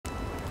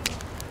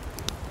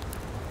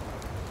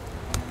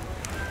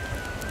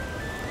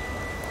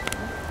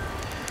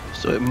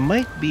So it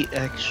might be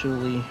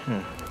actually...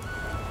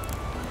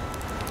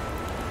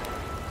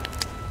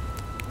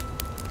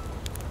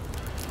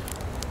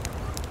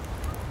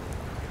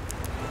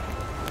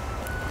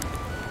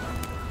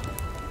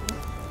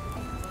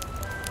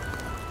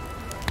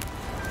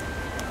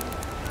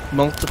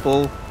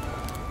 multiple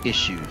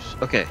issues.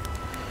 Okay.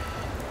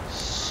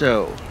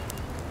 So...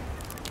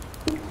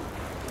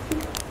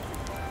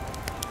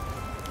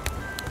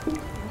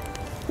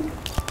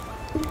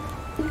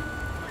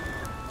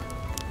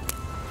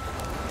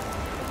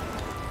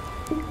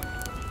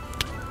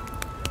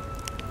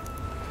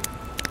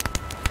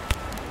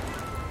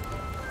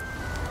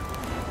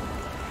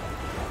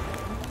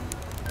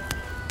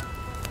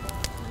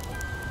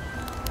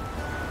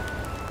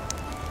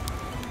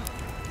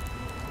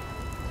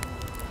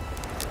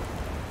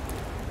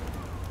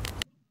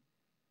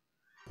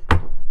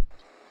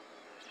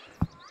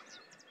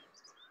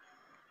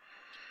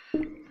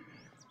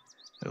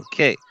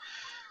 okay.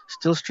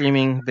 Still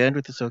streaming.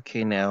 Bandwidth is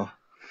okay now.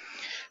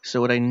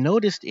 So what I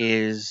noticed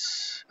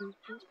is...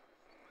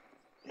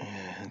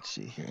 let's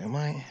see here. Am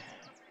I...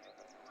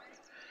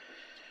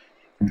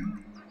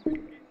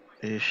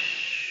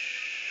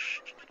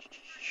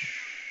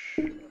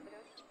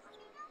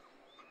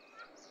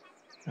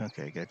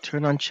 Okay, I gotta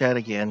turn on chat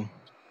again.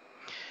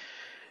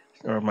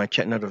 Or my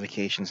chat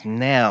notifications.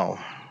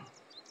 Now,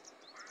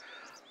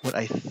 what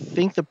I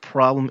think the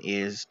problem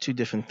is, two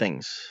different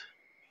things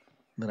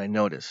that I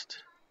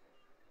noticed.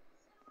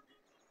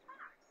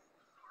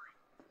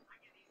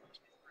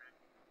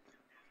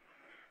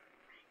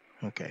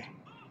 Okay.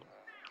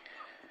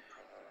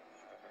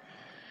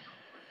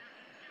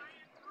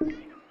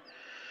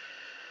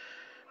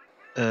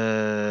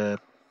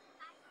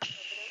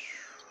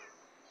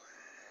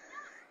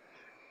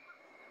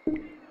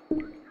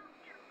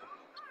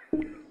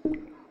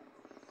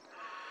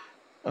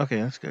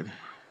 Okay, that's good.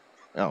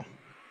 Oh,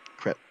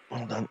 crap.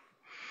 Hold on.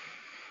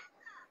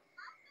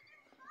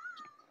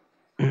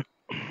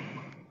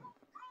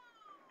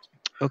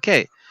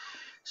 Okay,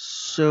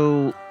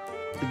 so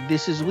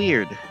this is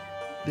weird.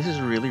 This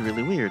is really,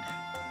 really weird.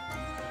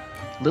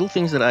 Little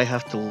things that I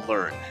have to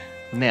learn.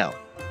 Now,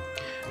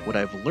 what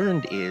I've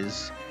learned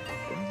is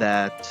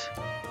that,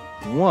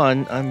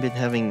 one, I've been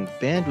having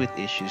bandwidth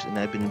issues and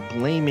I've been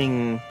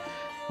blaming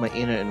my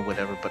internet and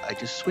whatever, but I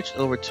just switched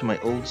over to my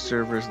old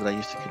servers that I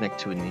used to connect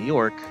to in New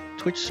York,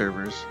 Twitch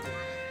servers,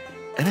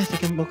 and I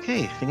think I'm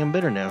okay. I think I'm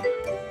better now.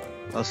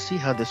 I'll see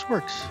how this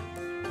works.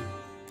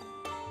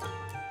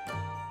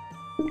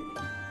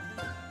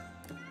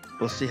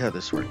 We'll see how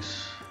this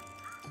works.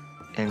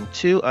 And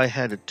two, I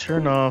had to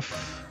turn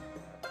off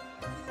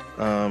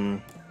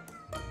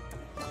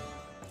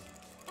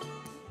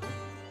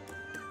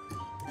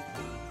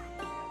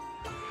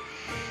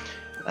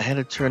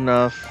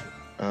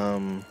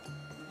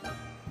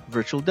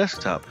virtual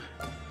desktop.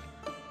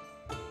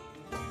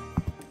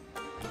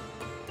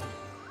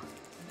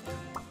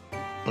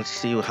 Let's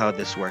see how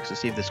this works.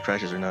 Let's see if this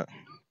crashes or not.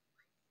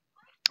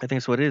 I think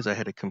that's what it is. I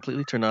had to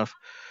completely turn off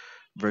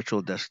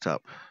virtual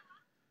desktop.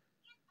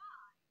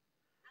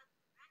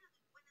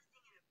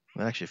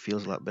 That actually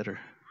feels a lot better.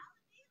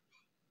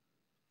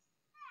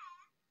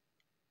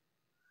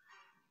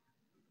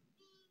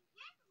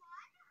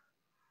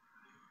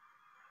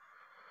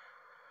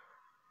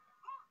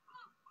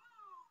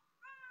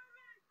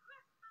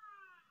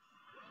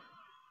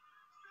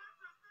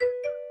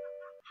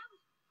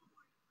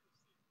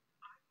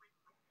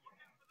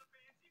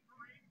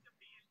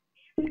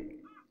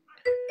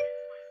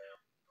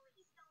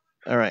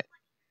 All right.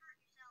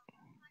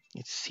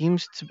 It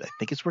seems to... I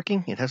think it's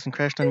working. It hasn't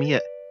crashed on me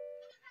yet.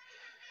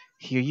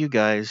 Hear you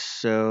guys.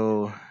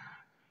 So...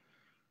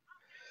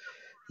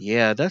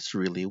 yeah, that's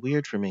really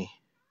weird for me.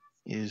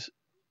 Is...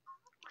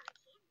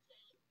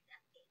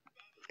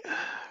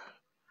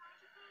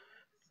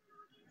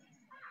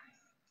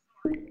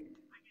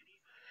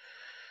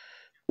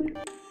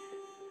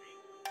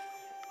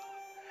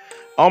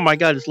 oh my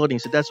god, it's loading.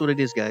 So that's what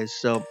it is, guys.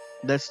 So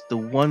that's the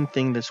one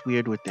thing that's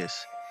weird with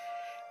this.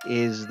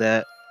 Is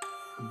that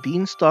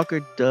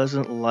Beanstalker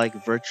doesn't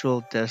like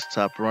virtual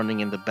desktop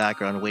running in the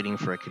background waiting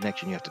for a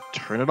connection. You have to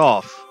turn it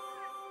off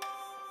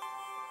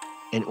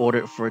in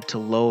order for it to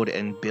load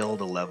and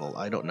build a level.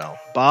 I don't know.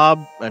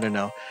 Bob, I don't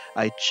know.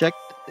 I checked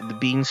the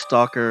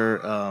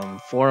Beanstalker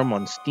forum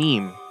on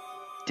Steam.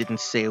 Didn't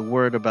say a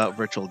word about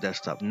virtual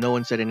desktop. No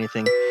one said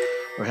anything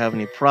or have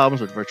any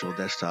problems with virtual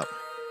desktop.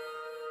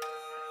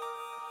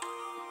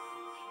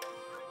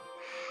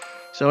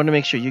 So I want to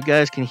make sure you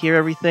guys can hear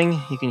everything.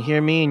 You can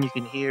hear me and you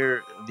can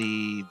hear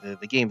the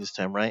game this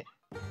time, right?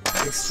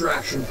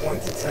 Extraction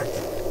point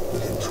detected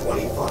within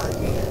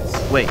 25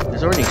 meters. Wait,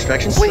 there's already an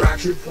extraction point?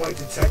 Extraction point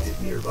detected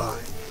nearby.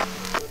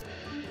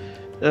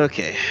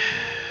 Okay.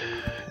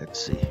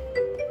 Let's see.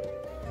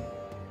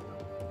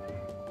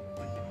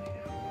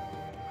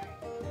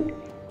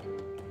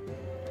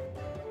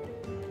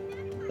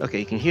 Okay,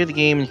 you can hear the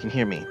game and you can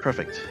hear me.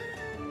 Perfect.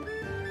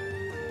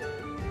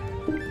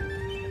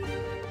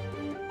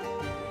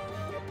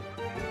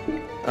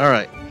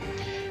 Alright.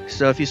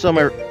 So if you saw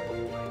my...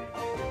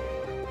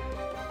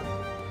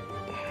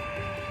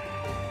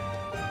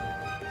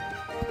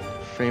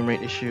 frame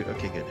rate issue.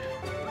 Okay, good.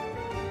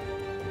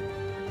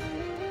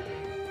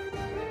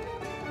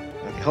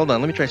 Okay, hold on.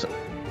 Let me try something.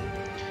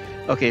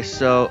 Okay,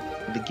 so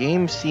the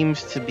game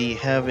seems to be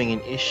having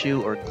an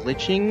issue or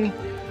glitching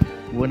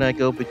when I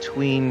go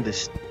between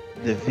the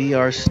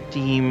VR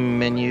Steam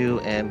menu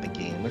and the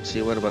game. Let's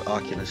see, what about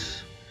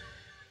Oculus?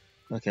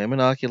 Okay, I'm in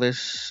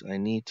Oculus.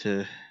 I'm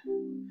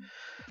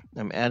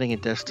adding a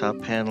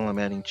desktop panel. I'm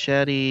adding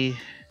chatty.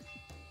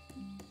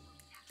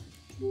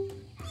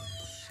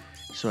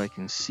 So I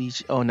can see.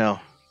 Oh no,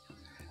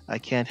 I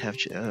can't have.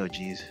 Oh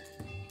geez.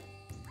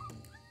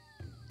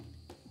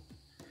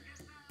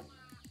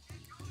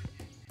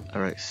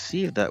 All right,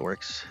 see if that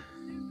works.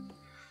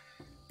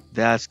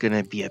 That's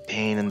gonna be a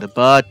pain in the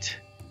butt.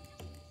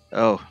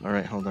 Oh, all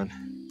right, hold on.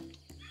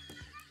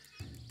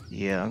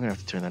 Yeah, I'm gonna have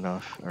to turn that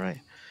off. All right.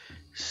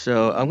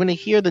 So I'm gonna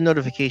hear the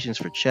notifications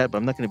for chat, but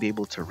I'm not gonna be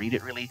able to read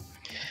it really.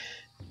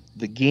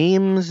 The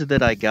games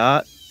that I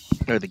got,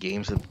 or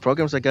the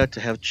programs I got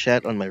to have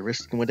chat on my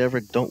wrist and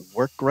whatever, don't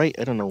work right.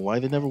 I don't know why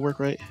they never work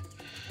right.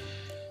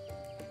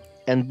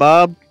 And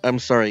Bob, I'm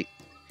sorry.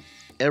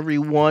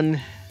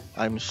 Everyone,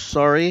 I'm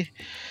sorry.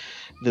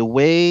 The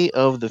way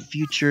of the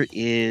future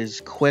is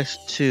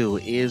Quest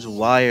 2 is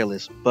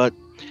wireless, but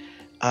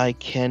I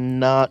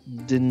cannot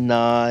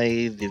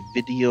deny the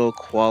video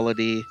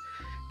quality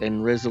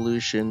and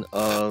resolution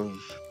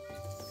of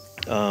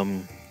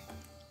the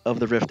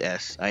Rift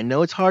S. I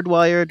know it's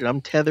hardwired and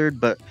I'm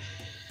tethered, but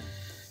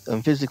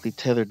I'm physically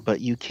tethered,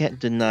 but I can't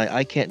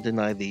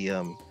deny the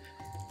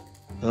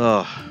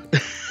oh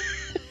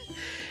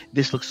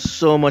this looks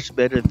so much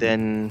better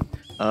than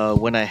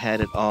when I had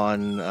it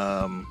on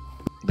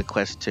the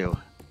Quest 2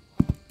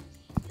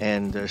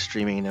 and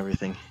streaming and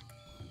everything.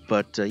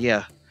 But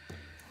yeah,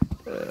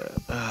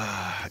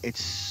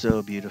 it's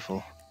so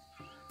beautiful.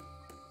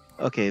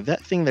 Okay,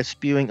 that thing that's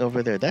spewing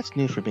over there, that's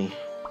new for me.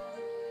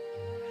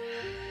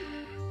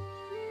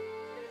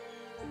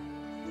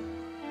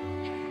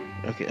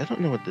 Okay, I don't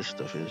know what this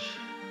stuff is.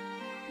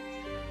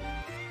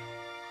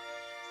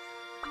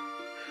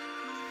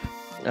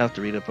 I have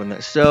to read up on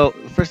that. So,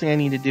 the first thing I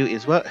need to do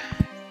is what?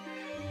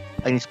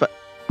 I need spot.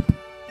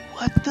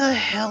 What the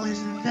hell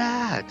is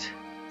that?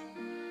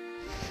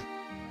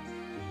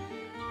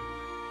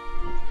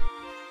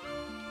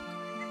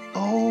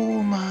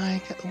 Oh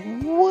my god.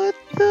 What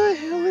the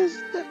hell is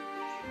that?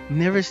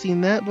 Never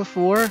seen that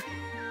before.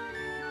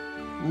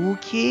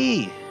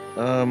 Okay.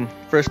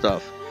 First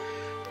off,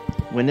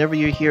 whenever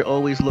you're here,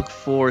 always look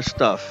for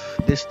stuff.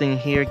 This thing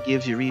here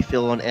gives you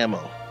refill on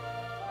ammo.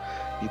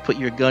 You put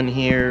your gun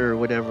here or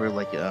whatever,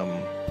 like,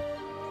 okay,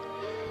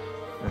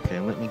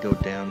 let me go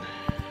down.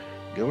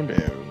 Going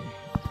down.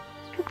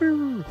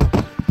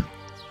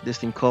 This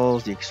thing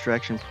calls the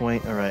extraction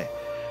point. Alright.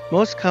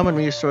 Most common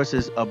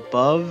resources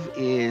above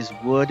is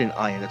wood and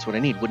iron. That's what I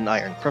need. Wood and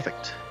iron.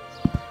 Perfect.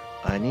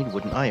 I need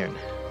wood and iron.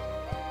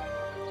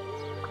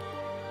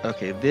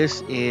 Okay,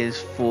 this is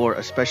for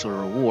a special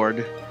reward.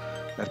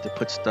 I have to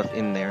put stuff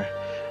in there.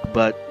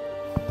 But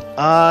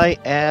I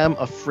am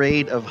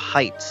afraid of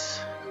heights.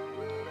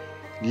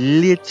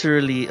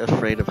 Literally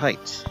afraid of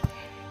heights.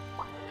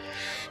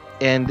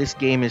 And this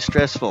game is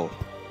stressful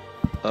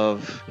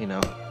of, you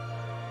know,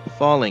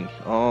 falling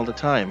all the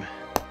time.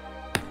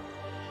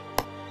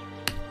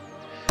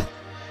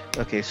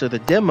 Okay, so the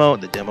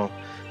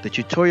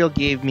tutorial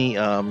gave me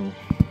a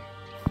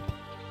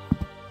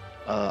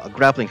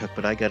grappling hook,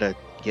 but I gotta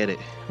get it.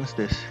 What's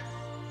this?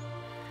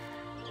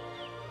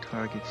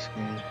 Target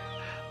scan.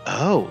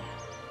 Oh,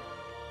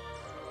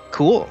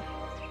 cool.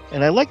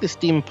 And I like the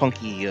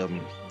steampunky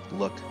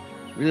look.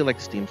 Really like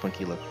the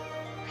steampunky look.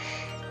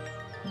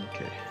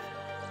 Okay.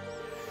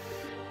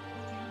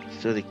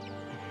 So the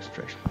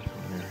extraction.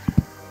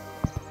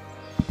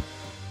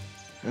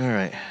 All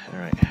right.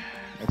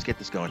 Let's get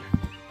this going.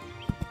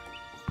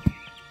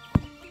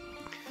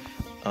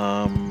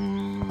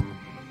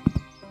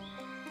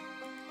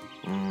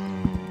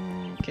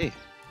 Okay.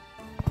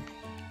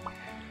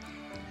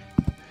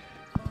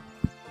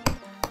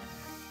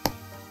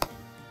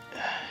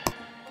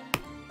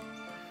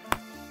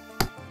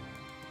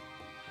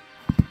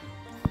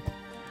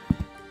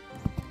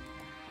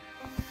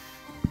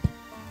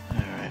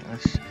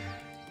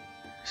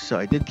 So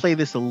I did play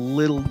this a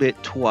little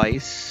bit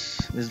twice.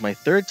 This is my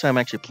third time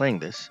actually playing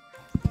this.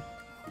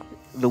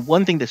 The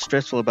one thing that's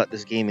stressful about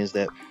this game is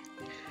that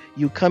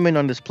you come in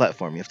on this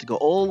platform. You have to go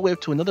all the way up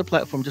to another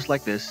platform just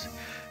like this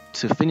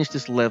to finish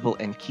this level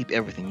and keep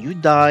everything. You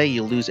die,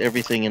 you lose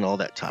everything in all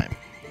that time.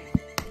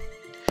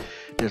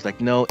 There's like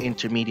no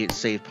intermediate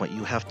save point.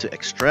 You have to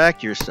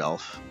extract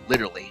yourself,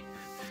 literally,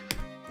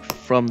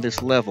 from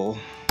this level,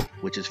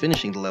 which is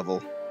finishing the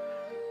level,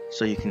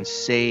 so you can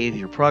save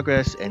your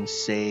progress and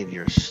save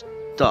your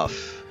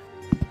stuff.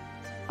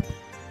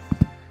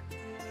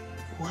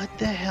 What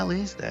the hell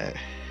is that?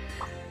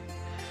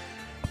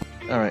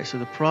 Alright, so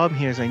the problem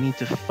here is I need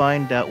to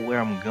find out where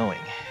I'm going.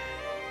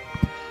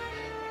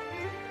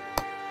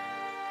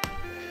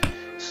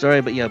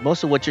 Sorry, but yeah,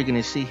 most of what you're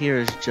going to see here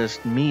is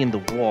just me and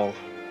the wall.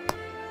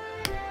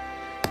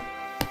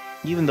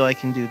 Even though I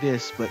can do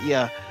this, but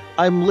yeah,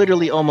 I'm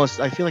literally almost,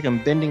 I feel like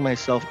I'm bending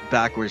myself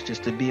backwards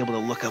just to be able to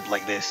look up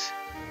like this.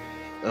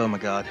 Oh my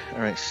god.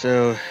 Alright,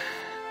 so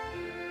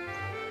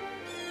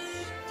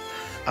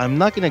I'm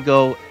not gonna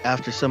go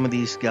after some of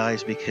these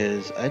guys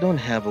because I don't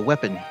have a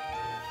weapon.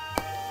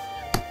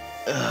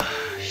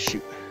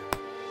 Shoot.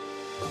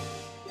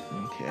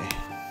 Okay.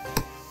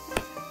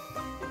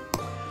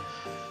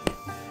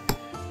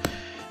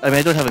 I mean,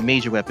 I don't have a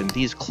major weapon.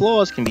 These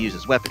claws can be used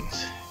as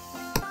weapons.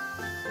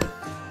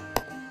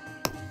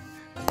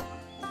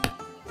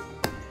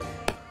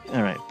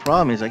 Alright,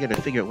 problem is I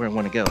gotta figure out where I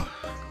want to go.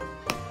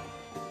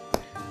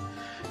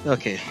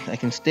 Okay, I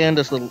can stand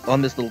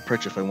on this little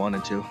perch if I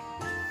wanted to.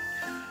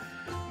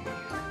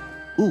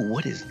 Ooh,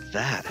 what is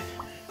that?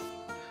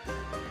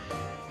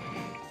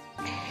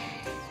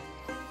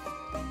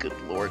 Good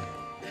lord.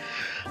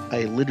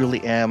 I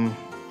literally am,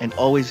 and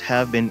always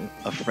have been,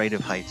 afraid of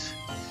heights.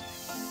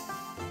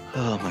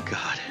 Oh my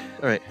god.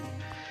 Alright.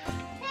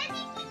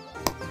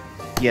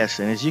 Yes,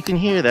 and as you can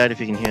hear that,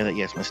 if you can hear that,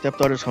 yes, my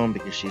stepdaughter's home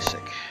because she's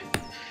sick.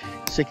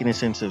 Sick in the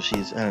sense of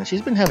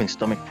she's been having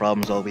stomach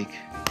problems all week.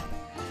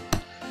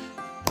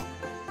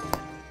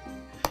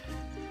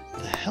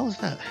 The hell is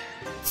that?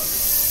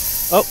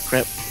 Oh,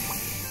 crap.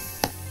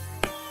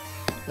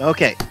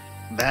 Okay,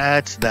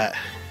 that's that.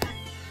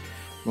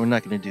 We're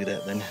not going to do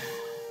that then.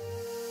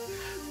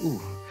 Ooh.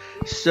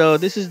 So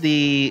this is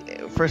the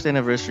first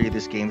anniversary of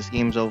this game. This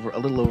game's a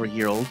little over a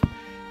year old.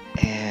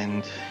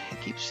 And I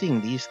keep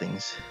seeing these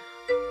things.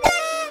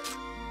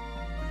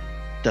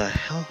 The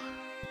hell?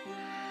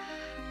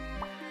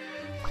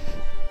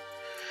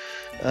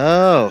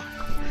 Oh.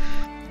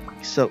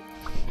 So,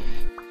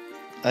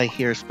 I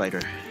hear a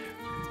spider.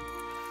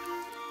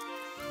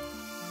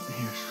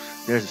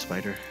 There's a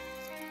spider.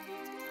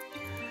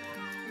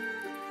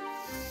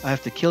 I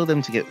have to kill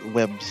them to get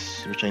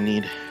webs, which I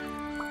need.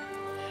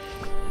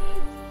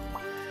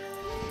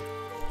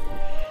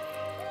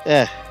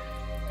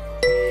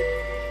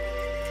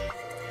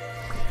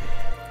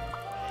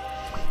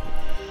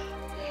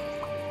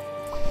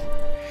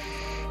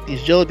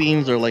 These jelly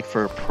beans are like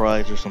for a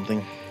prize or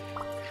something.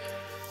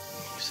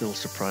 Still a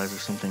surprise or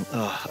something.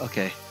 Oh,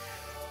 okay.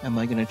 Am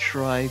I gonna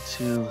try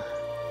to...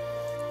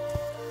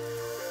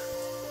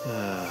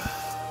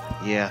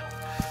 yeah.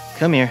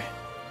 Come here.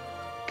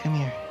 Come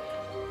here.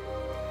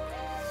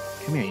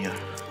 Come here, you.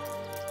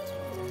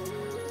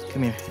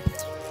 Come here.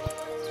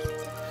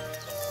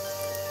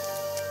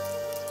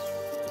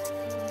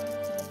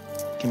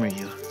 Come here,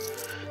 you.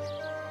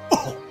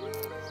 Oh!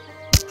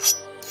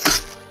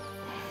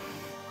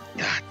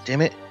 God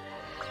damn it.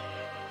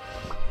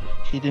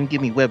 He didn't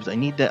give me webs. I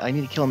need that. I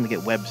need to kill him to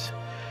get webs.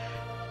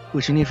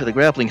 Which I need for the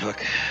grappling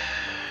hook.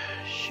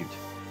 Shoot.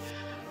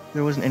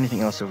 There wasn't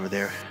anything else over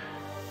there.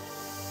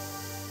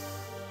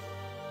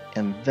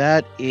 And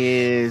that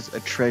is a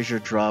treasure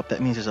drop. That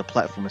means there's a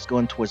platform. It's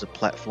going towards a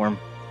platform.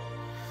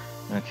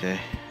 Okay.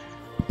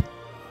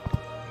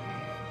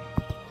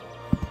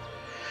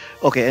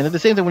 Okay, and at the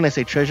same time when I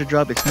say treasure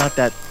drop, it's not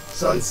that...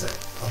 Sunset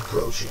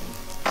approaching.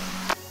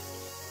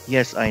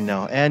 Yes, I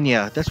know. And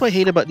yeah, that's what I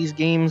hate about these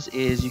games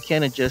is you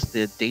can't adjust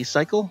the day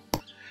cycle.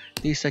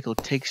 Day cycle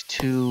takes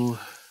two...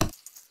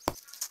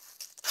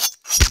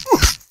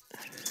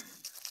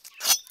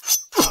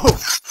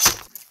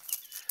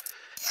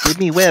 Give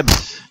me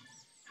webs.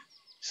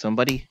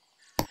 Somebody.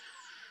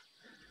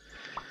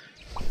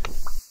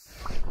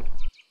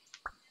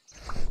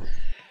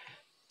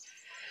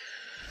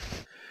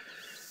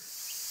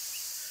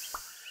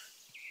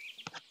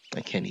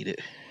 I can't eat it.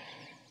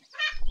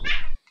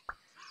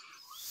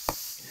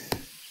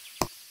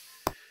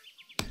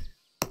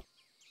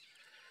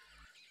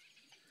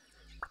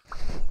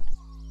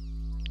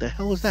 The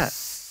hell was that?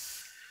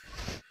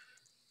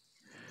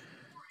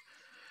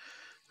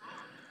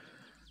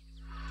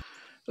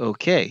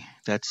 Okay,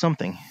 that's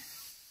something.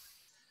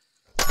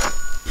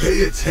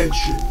 Pay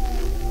attention.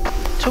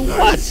 To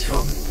what?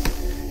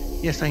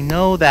 Yes, I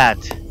know that.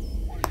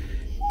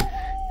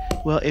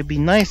 Well, it'd be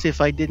nice if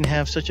I didn't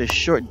have such a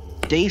short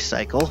day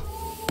cycle.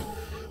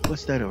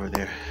 What's that over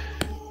there?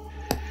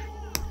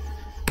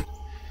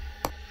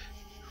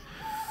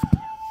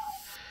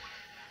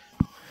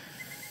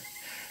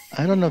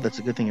 I don't know if that's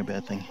a good thing or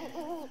bad thing.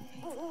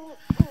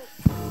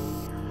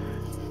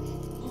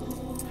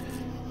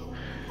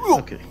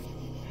 Okay.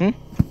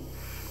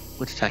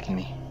 What's attacking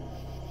me?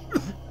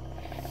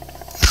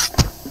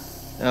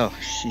 Oh,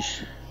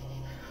 sheesh.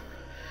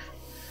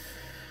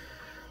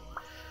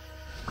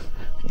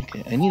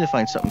 Okay, I need to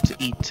find something to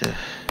eat to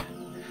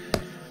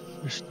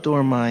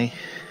restore my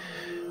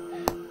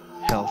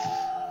health.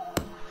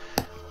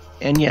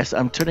 And yes,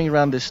 I'm turning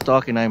around this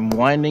stalk and I'm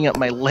winding up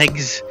my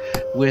legs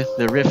with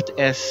the Rift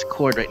S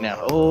cord right now.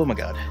 Oh my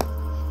god.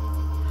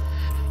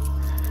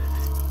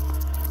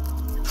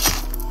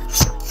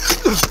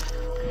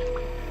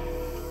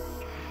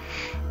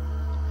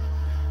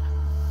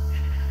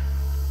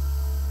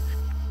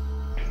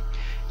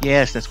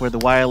 Yes, that's where the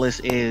wireless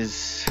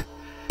is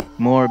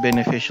more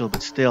beneficial,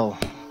 but still,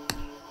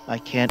 I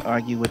can't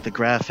argue with the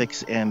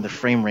graphics and the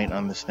frame rate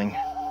on this thing.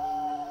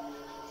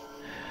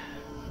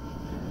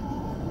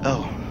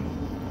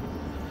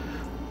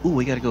 Ooh,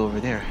 we gotta go over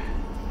there.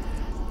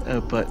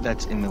 But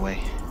that's in the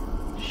way.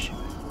 Shoot.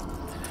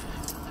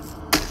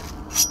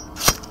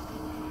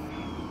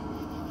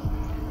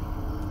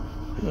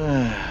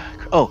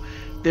 Oh,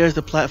 there's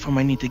the platform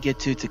I need to get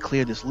to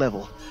clear this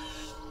level.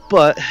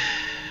 But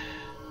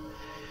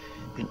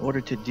in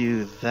order to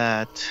do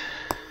that...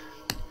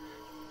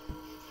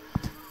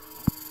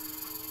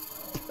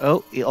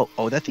 Oh,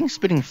 that thing's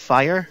spitting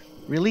fire?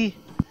 Really?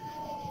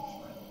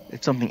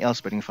 It's something else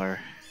spitting fire.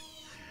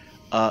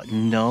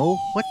 No.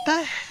 What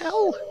the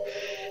hell?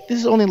 This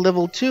is only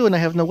level 2 and I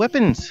have no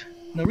weapons.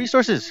 No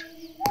resources.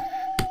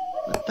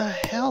 What the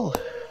hell?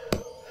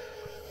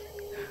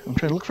 I'm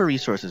trying to look for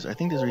resources. I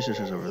think there's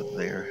resources over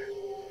there.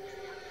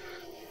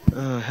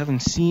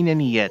 Haven't seen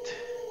any yet.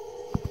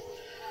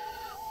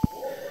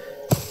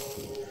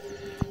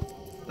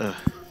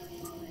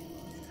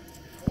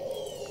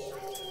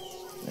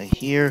 I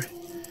hear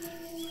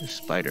a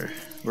spider.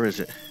 Where is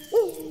it?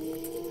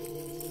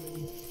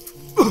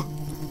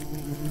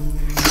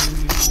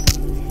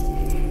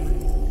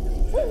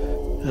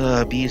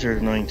 Bees are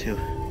annoying too.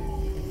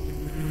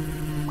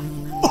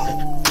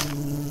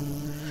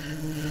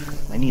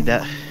 I need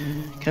that.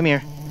 Come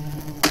here.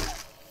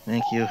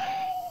 Thank you.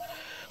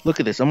 Look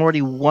at this. I'm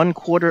already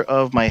 1/4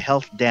 of my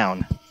health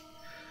down.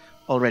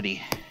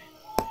 Already.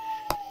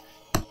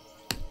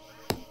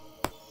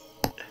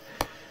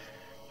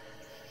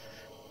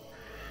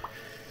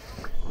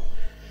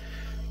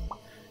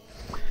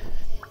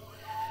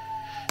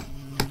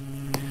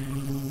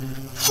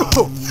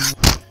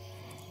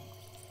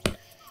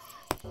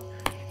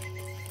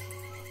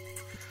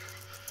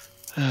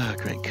 Oh,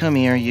 great. Come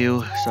here,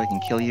 you, so I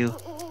can kill you.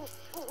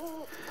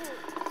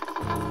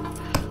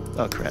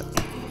 Oh, crap.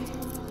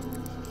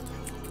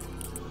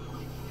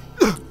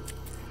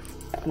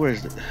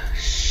 Where's the...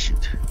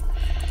 Shoot.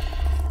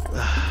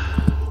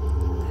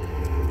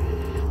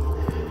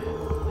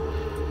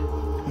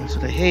 That's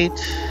what I hate.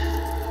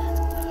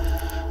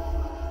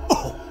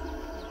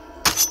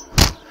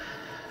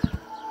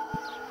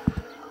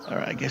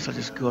 Alright, I guess I'll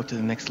just go up to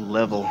the next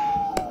level.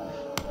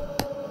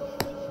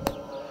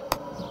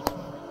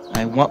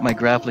 I want my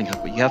grappling hook,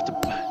 but you have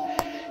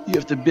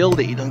to build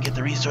it. You don't get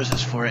the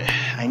resources for it.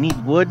 I need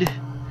wood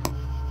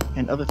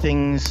and other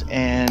things,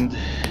 and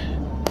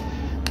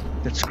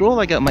that scroll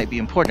I got might be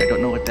important. I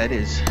don't know what that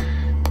is.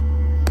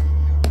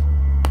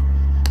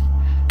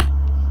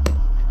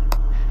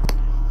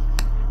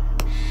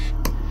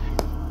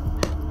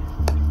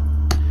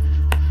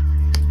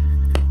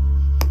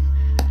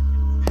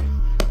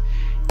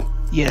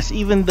 Yes,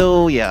 even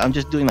though, yeah, I'm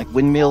just doing like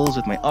windmills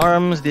with my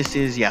arms, this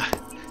is, yeah,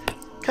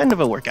 kind of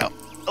a workout.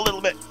 A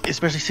little bit,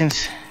 especially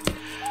since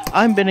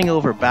I'm bending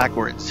over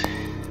backwards.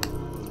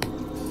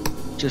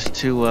 Just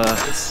to,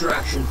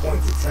 Extraction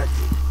point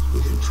detected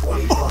within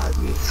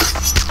 25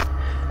 meters.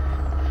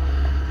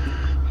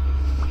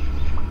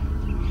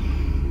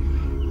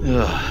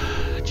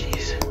 Ugh,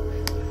 jeez.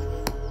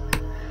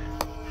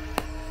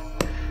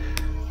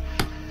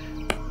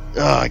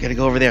 Oh, I gotta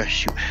go over there.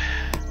 Shoot.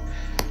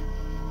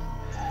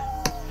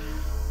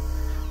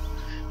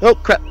 Oh,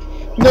 crap.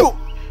 No!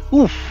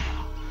 Oof.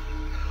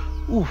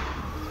 Oof.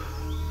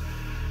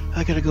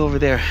 I gotta go over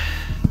there.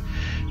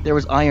 There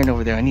was iron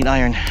over there. I need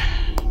iron.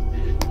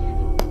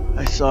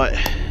 I saw it.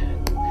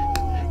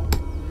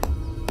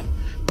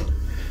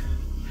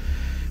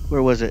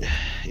 Where was it?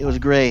 It was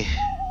gray.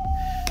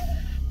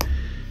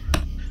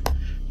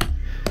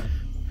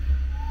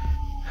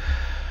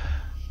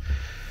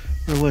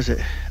 Where was it?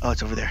 Oh,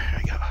 it's over there.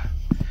 There we go.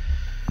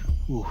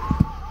 Ooh.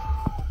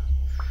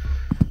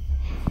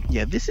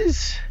 Yeah,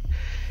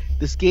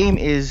 this game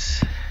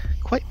is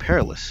quite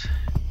perilous.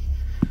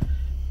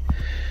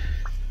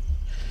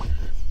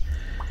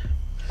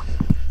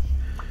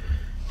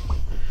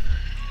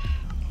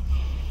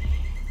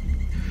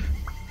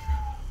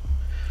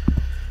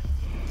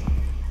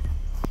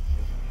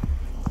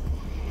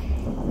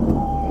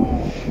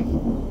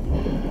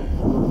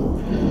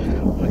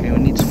 Okay, we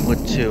need some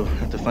wood too. I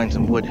have to find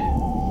some wood.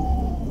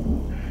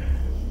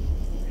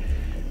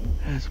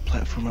 There's a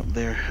platform up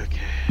there. Okay.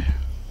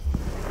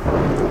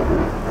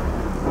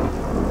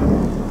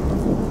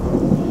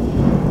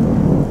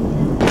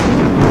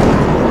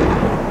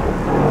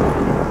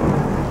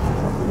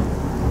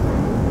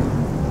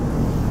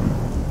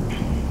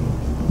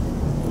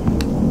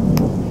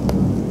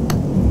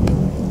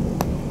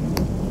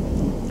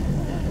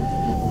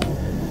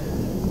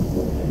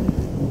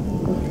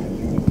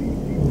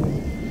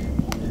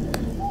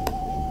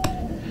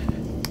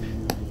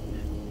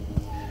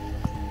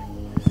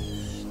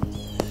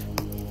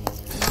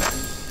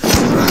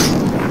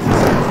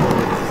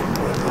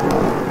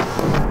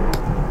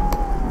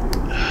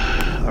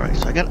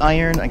 I got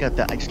iron, I got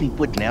that. I just need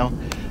wood now.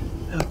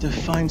 I have to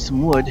find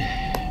some wood.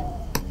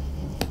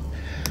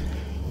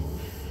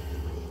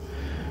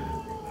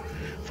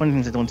 Funny thing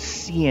is I don't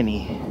see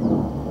any.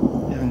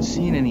 I haven't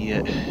seen any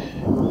yet.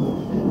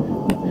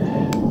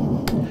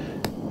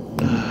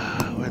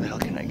 Where the hell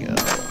can I go?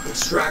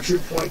 Extraction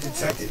point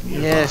detected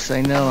nearby. Yes,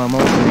 I know. I'm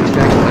almost at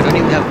extraction. I don't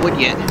even have wood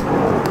yet.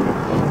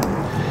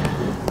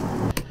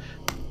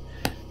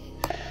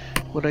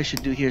 what I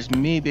should do here is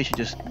maybe I should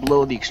just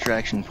blow the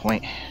extraction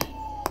point.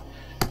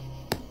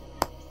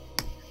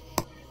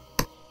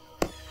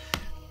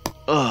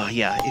 Oh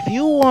yeah, if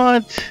you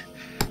want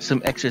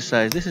some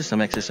exercise, this is some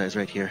exercise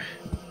right here.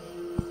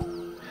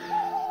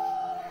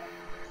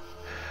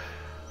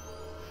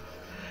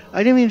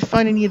 I didn't even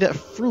find any of that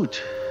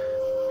fruit.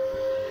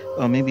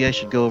 Oh, maybe I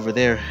should go over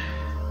there.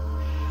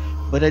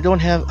 But I don't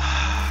have...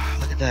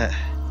 look at that.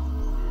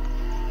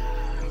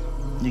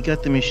 You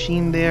got the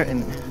machine there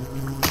and...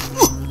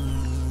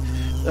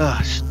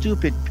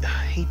 stupid. I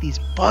hate these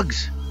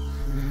bugs.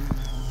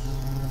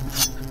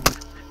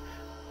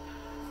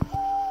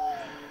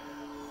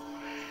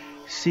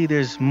 See,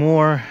 there's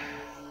more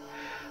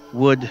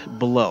wood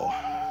below.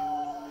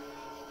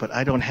 But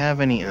I don't have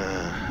any...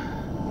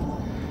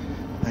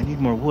 I need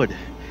more wood.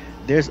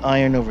 There's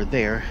iron over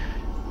there.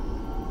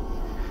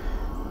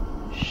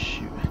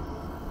 Shoot.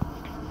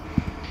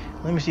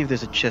 Let me see if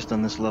there's a chest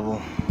on this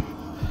level.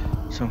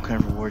 Some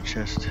kind of reward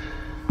chest.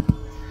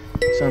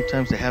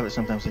 Sometimes they have it,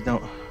 sometimes they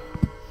don't.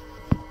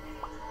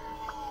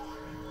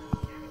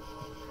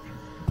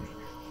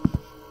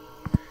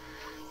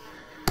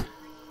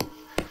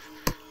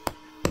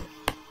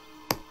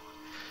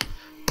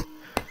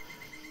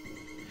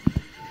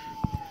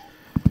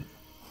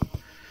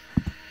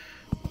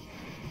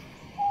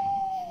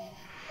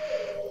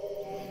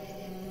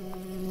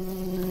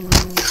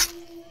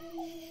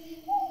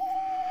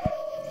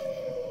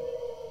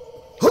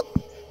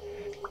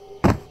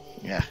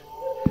 Yeah.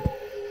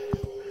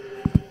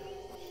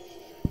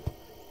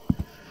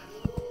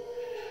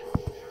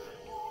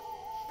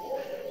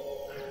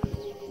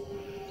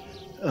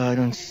 I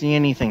don't see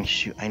anything.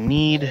 Shoot, I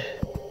need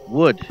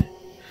wood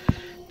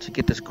to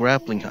get this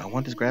grappling hook. I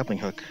want this grappling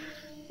hook.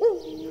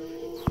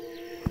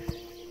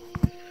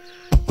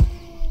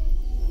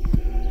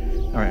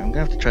 Alright, I'm gonna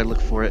have to try to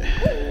look for it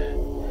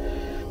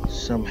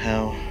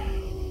somehow.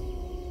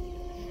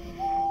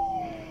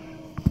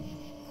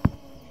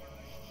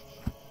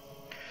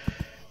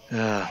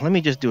 Let me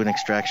just do an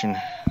extraction.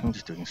 Let me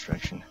just do an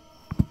extraction.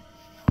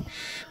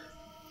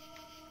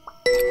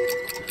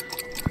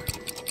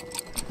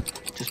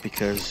 Just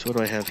because, what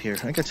do I have here?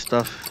 I got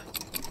stuff.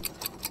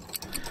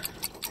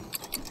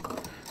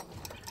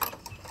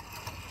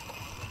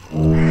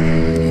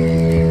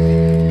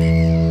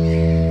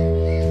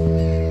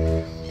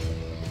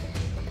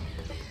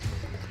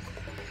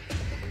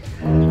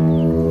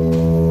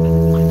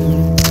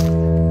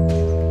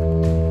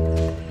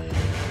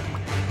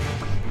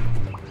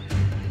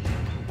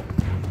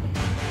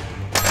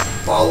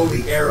 Follow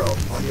the arrow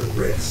on your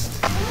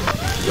wrist.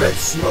 Red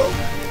smoke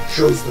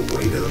shows the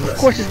way to the left. Of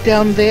course, it's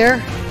down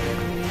there.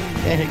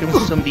 And here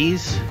comes some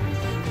bees.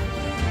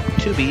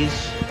 2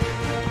 bees.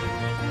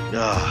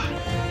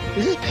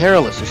 This is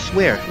perilous, I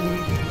swear.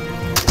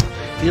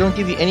 They don't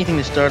give you anything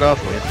to start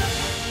off with.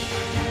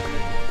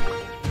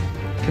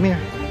 Come here.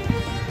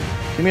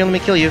 Come here, let me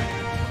kill you.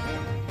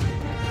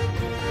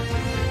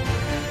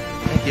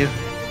 Thank you.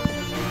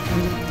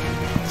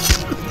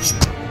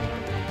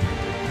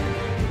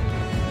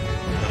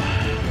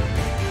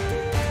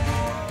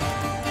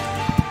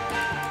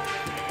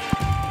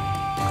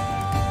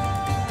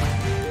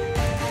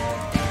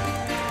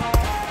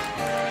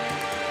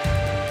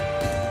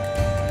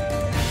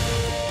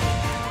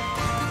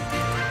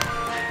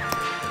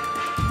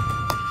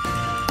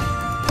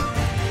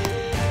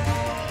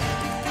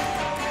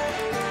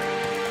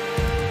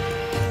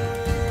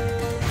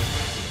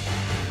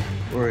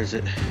 Where is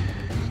it?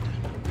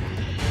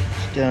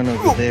 It's down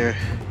over there.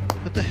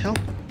 What the hell?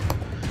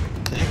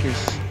 What the heck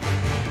is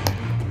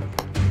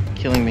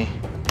killing me?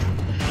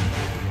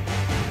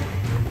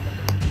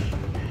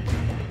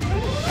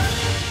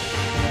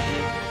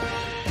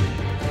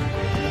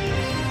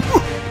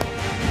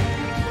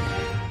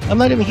 I'm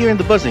not even hearing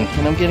the buzzing,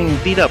 and I'm getting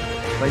beat up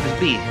by this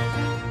bee.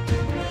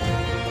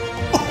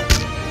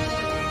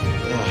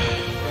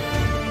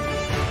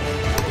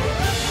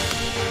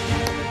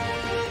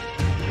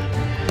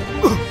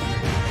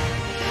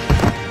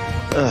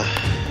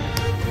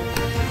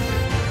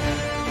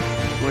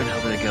 Where the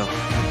hell did it go?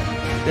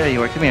 There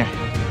you are, come here.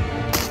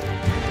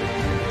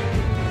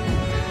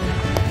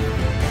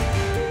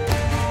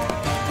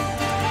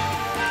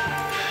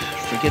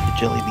 Forget the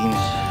jelly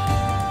beans.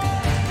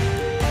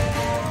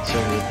 It's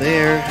over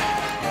there.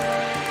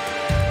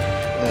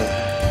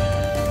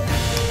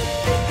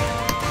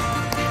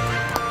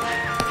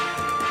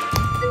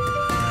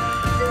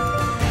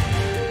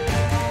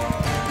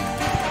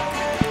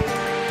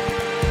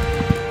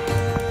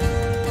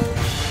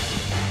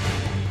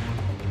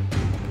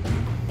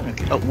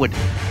 Oh, wood.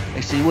 I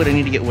see wood. I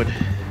need to get wood.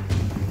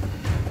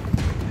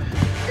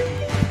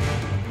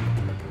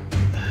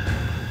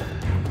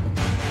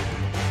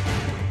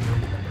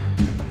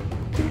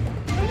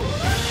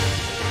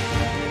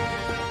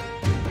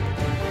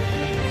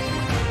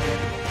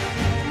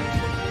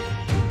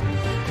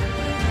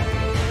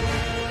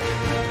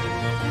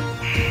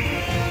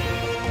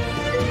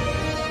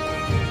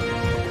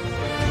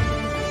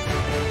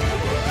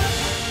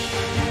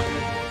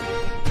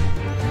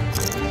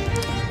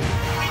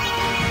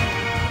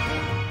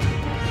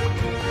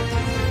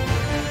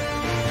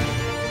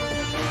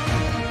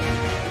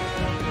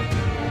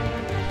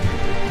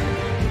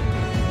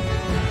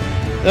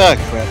 Ah,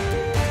 crap.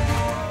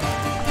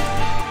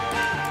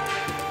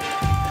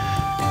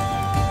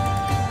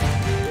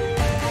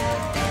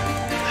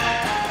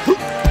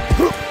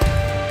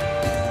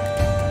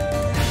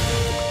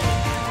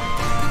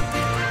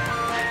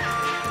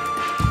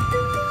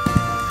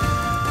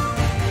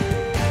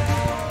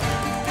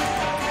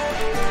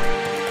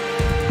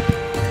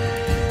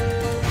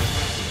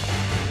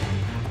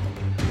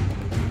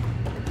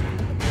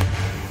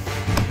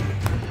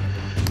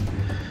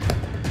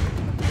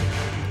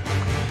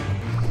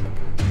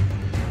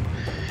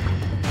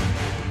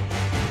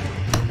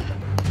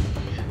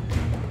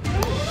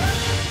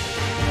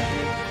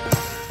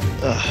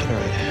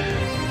 Alright.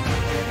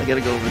 I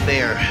gotta go over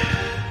there.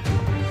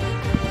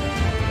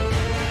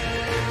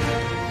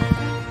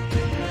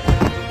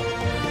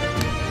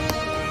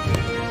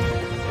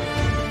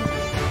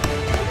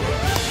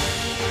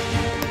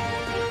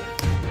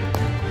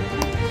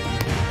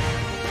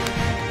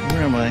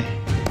 Where am I?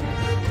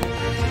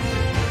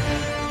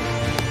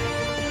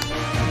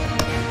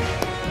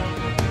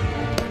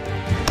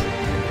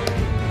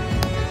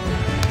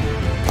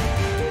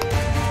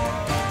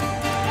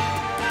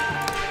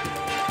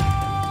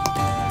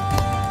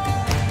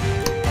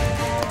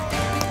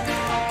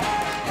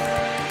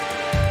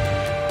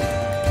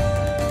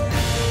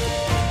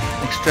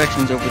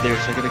 Extraction's over there,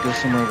 so I gotta go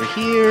somewhere over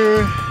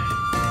here.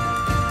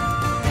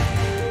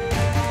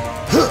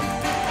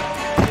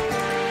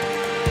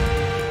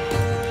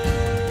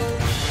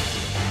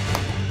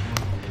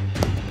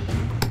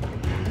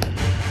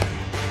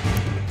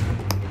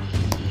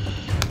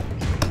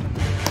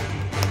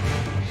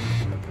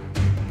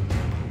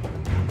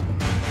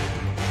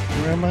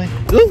 Where am I?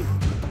 Ooh!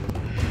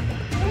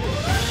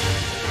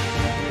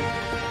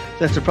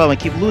 That's the problem. I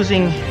keep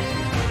losing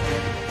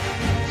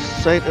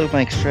sight of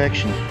my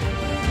extraction.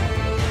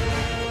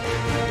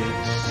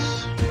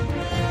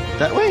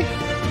 It's that way?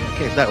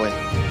 Okay, it's that way.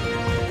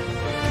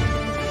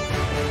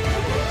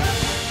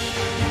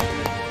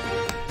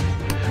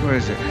 Where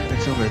is it?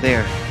 It's over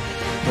there.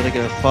 But I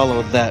gotta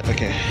follow that.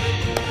 Okay.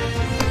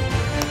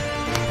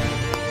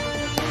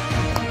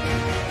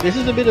 This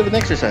is a bit of an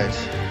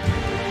exercise.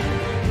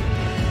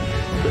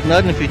 But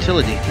not in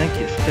futility,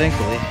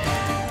 thankfully.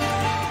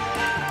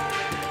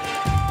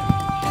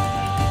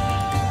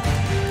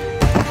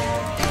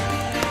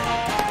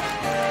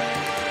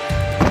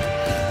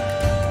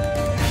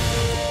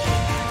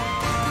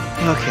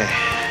 Okay.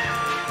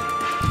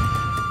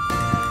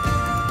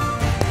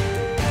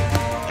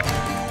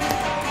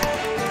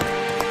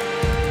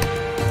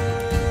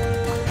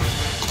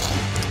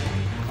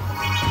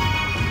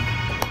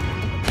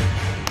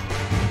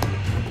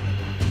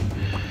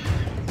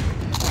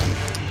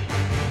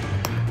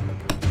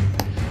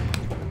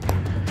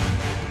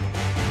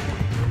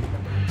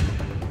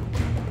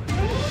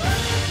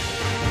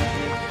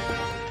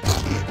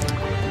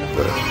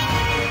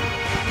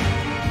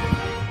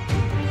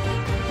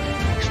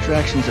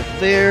 Extractions up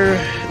there.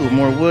 Ooh,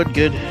 more wood,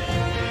 good.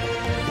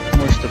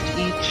 More stuff to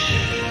eat.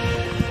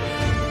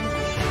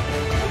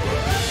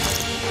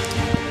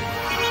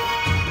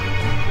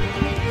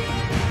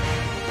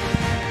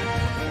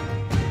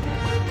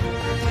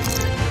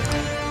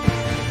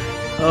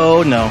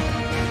 Oh no.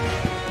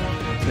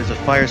 There's a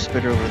fire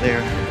spitter over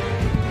there.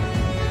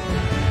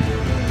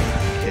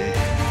 Okay.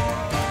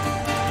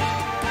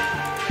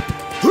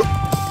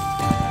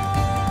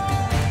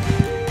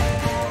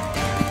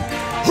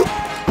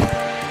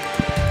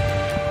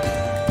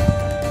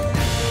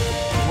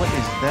 What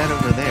is that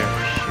over there?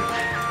 Shoot.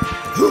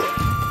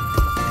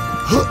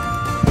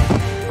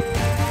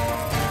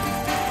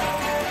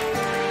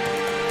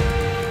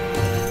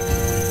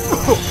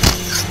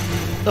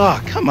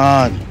 Oh, come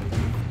on.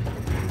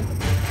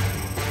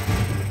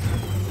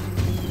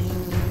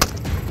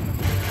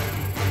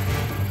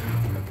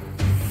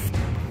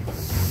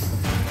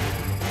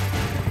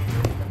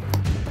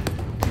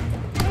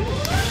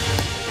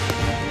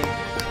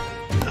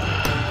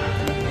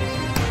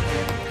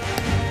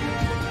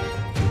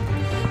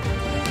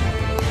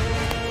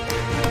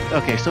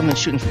 Okay, someone's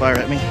shooting fire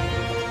at me.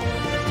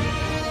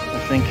 I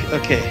think.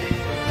 Okay.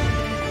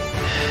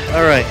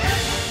 Alright.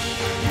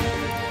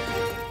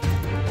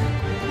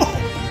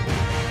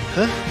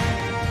 Huh?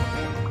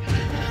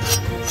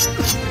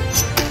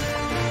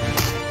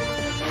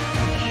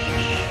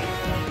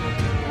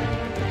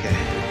 Okay.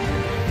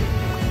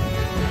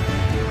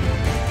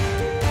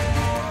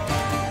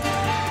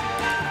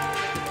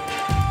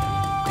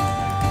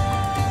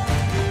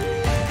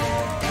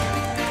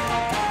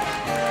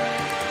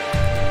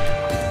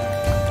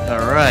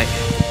 Alright.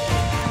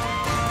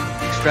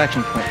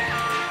 Extraction point.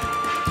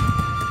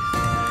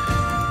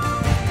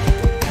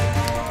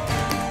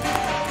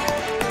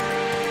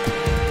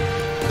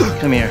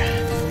 Come here.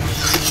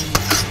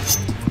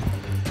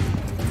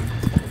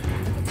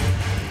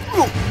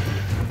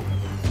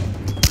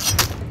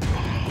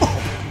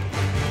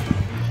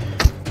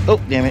 Oh,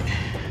 damn it.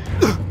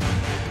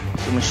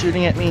 Someone's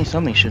shooting at me.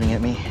 Something's shooting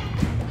at me.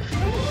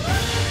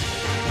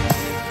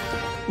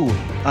 Ooh,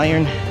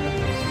 iron.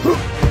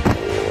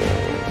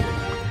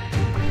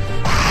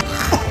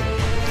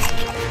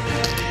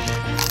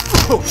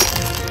 God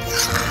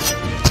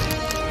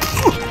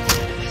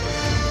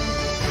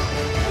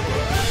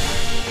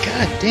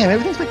damn,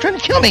 everything's like trying to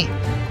kill me.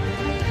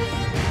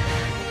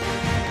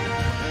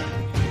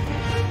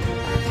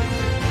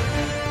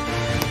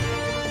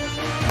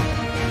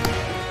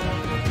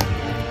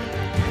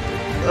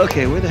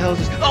 Okay, where the hell is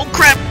this? Oh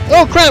crap!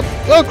 Oh crap!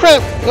 Oh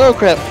crap! Oh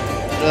crap!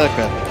 Oh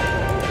crap!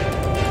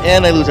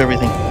 And I lose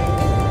everything.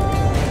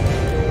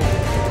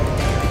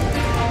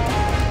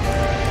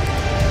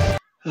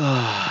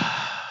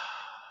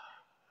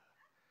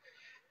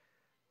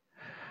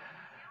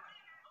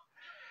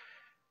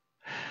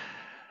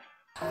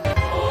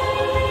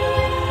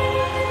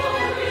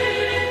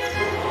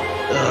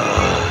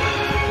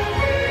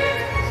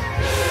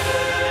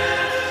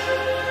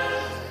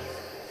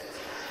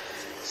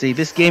 See,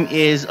 this game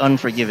is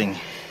unforgiving.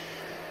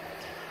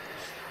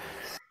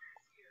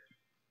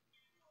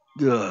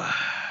 Ugh.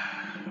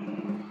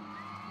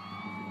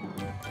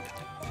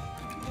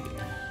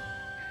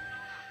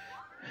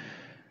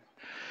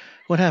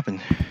 What happened?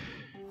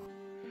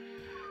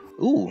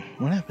 Ooh,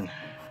 what happened?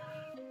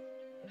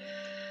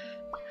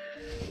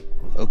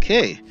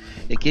 Okay,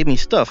 it gave me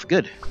stuff.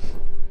 Good.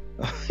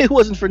 It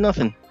wasn't for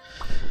nothing.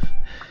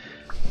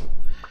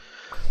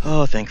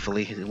 Oh,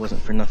 thankfully, it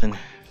wasn't for nothing.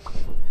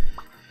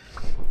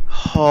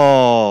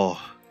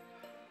 Oh.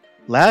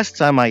 Last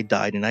time I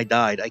died,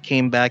 I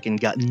came back and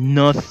got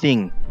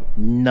nothing.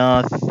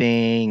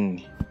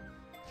 Nothing.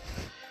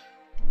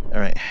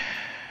 Alright.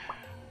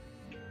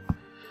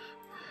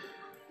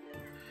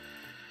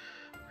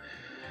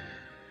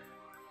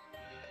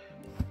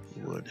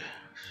 Wood.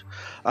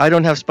 I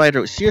don't have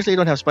spider. Seriously, I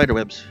don't have spider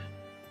webs.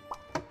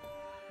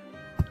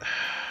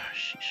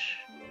 Sheesh.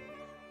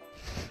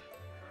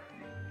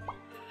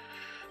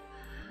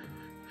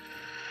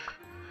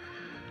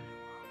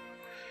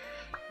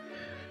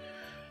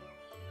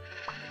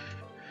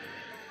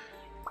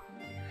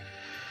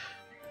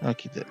 I'll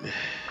keep that.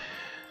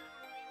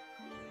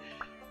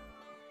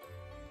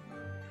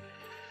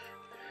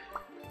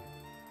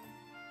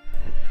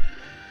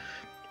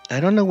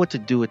 I don't know what to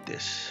do with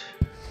this.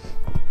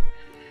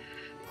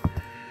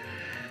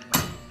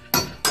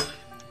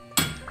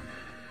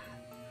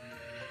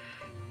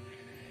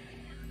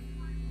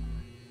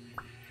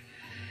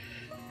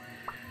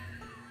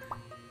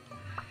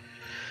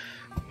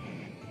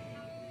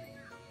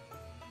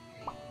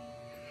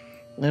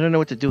 I don't know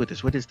what to do with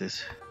this. What is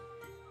this?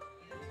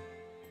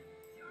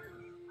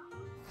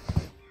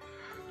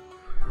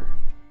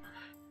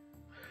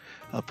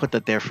 I'll put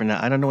that there for now.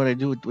 I don't know what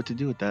to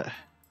do with that.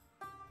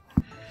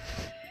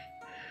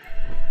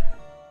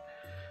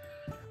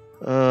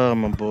 Oh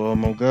my boy! Oh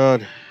my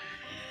god!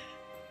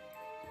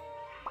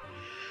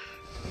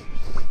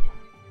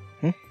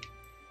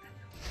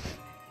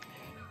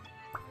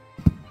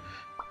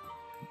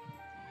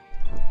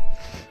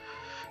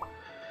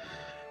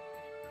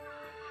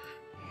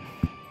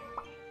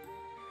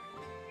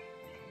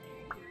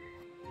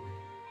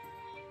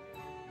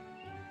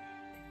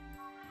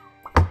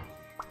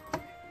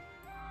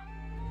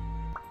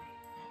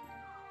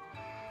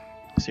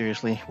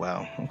 Seriously?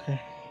 Wow.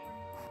 Okay.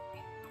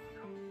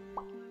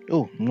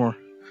 Oh, more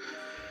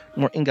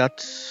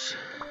ingots.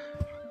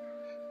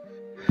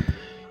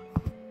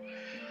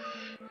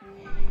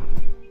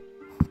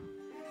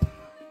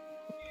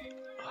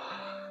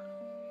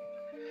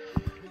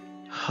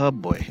 Oh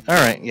boy. All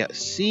right. Yeah.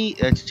 See,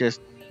 it's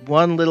just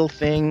one little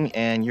thing,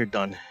 and you're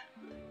done.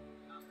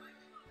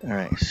 All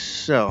right.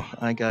 So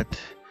I got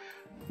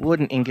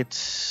wooden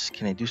ingots.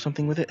 Can I do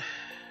something with it?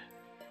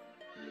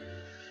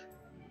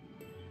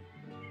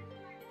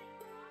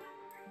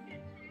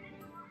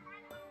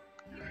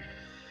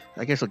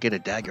 I guess I'll get a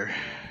dagger.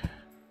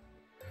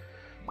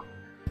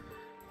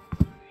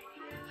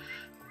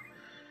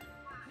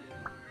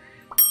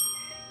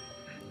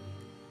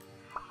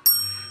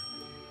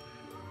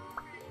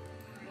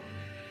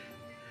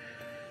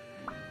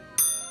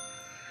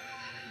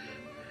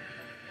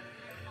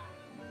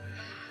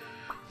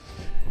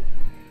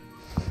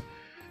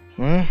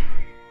 Huh?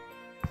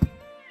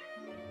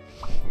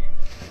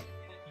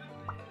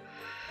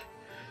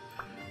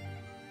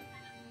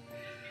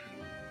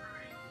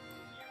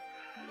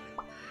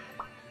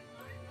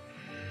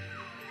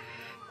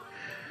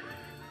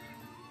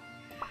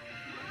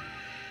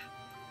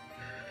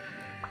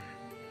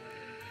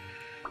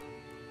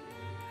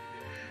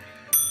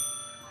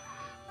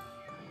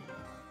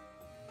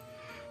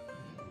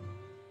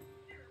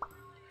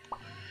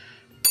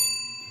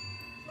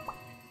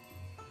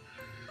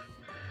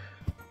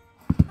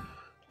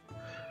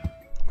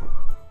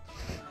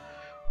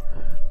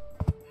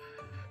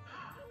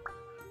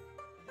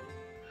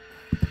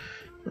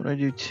 What do I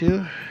do?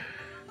 2?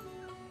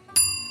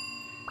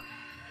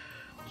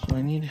 So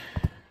I need.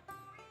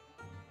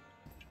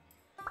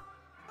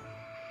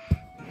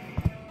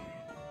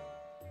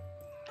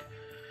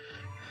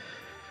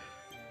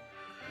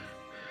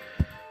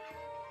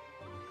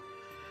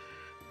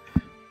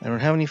 I don't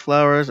have any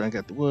flowers. I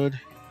got the wood.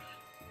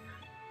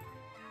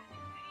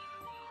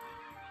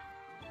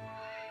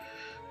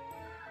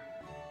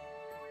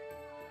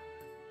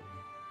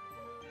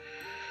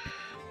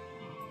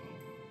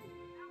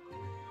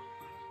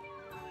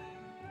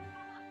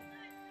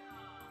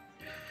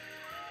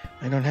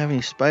 I don't have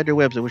any spider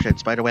webs. I wish I had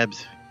spider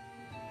webs.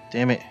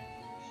 Damn it.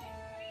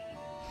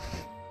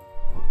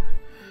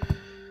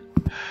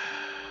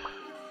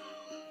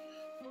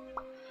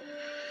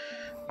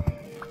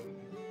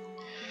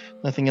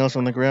 Nothing else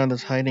on the ground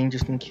that's hiding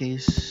just in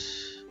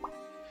case.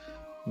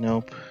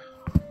 Nope.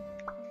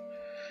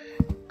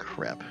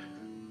 Crap.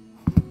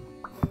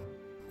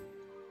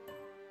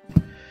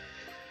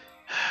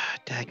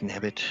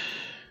 Dagnabbit.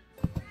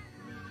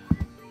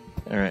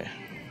 Alright.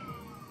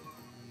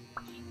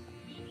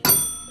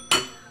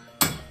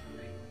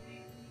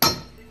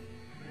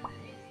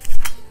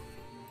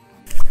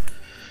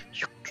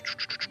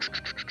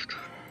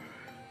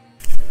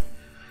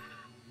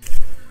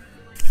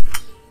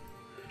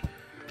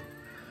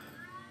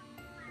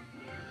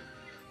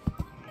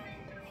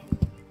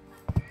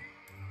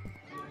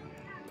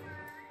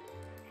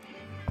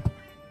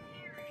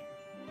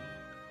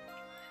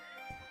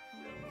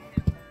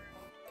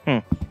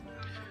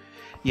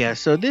 Yeah,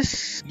 so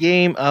this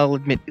game, I'll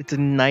admit, it's a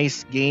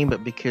nice game,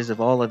 but because of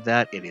all of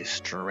that, it is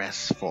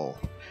stressful.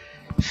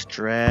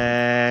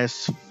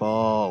 Stressful.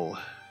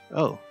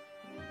 Oh.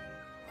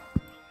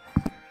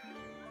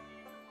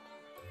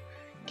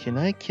 Can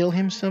I kill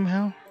him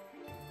somehow?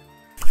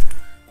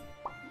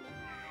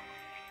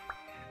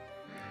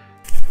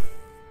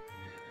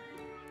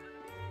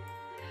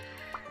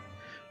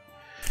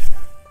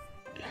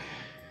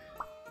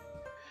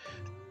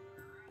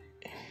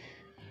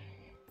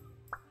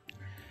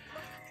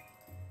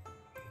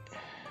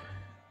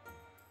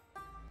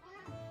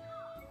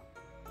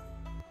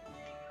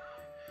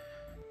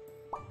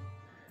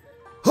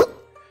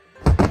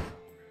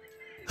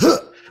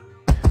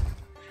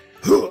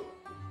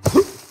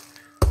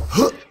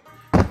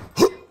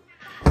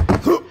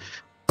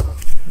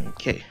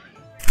 Okay.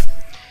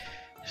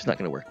 It's not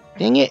gonna work.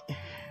 Dang it!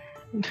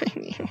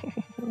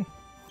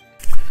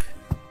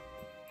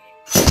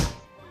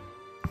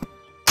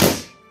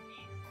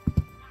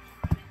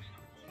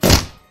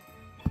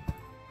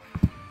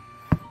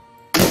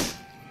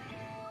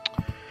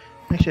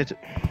 Actually, that's it.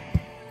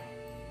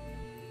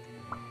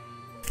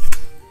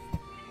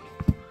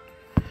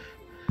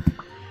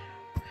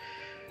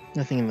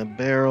 Nothing in the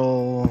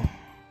barrel.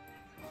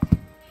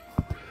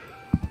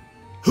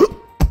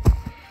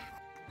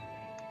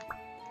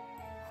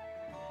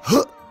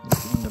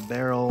 Nothing in the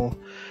barrel.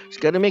 Just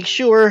gotta make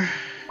sure.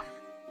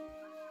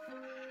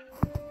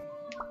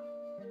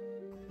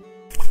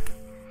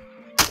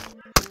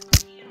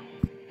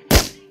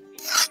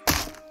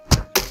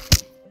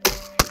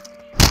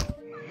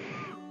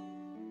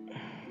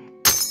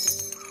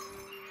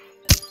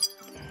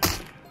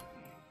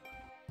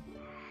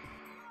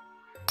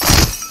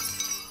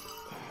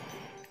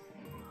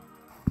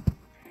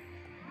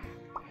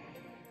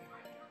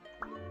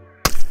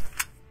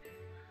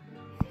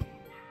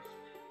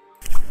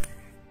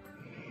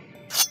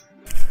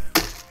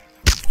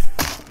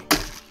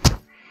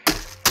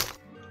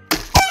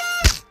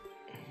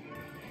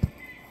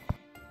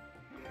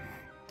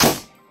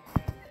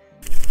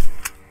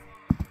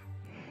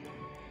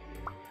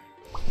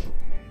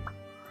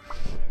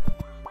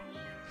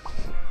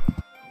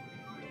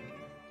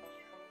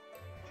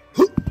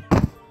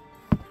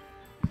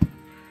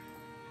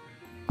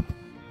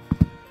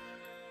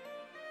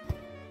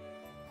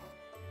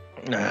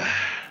 All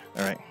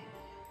right.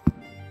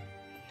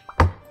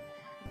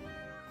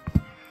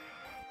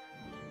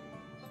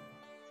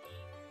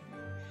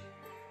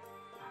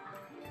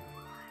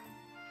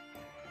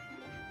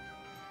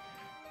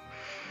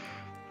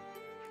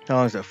 How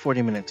long is that?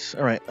 40 minutes.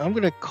 All right. I'm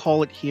going to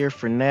call it here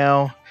for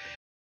now.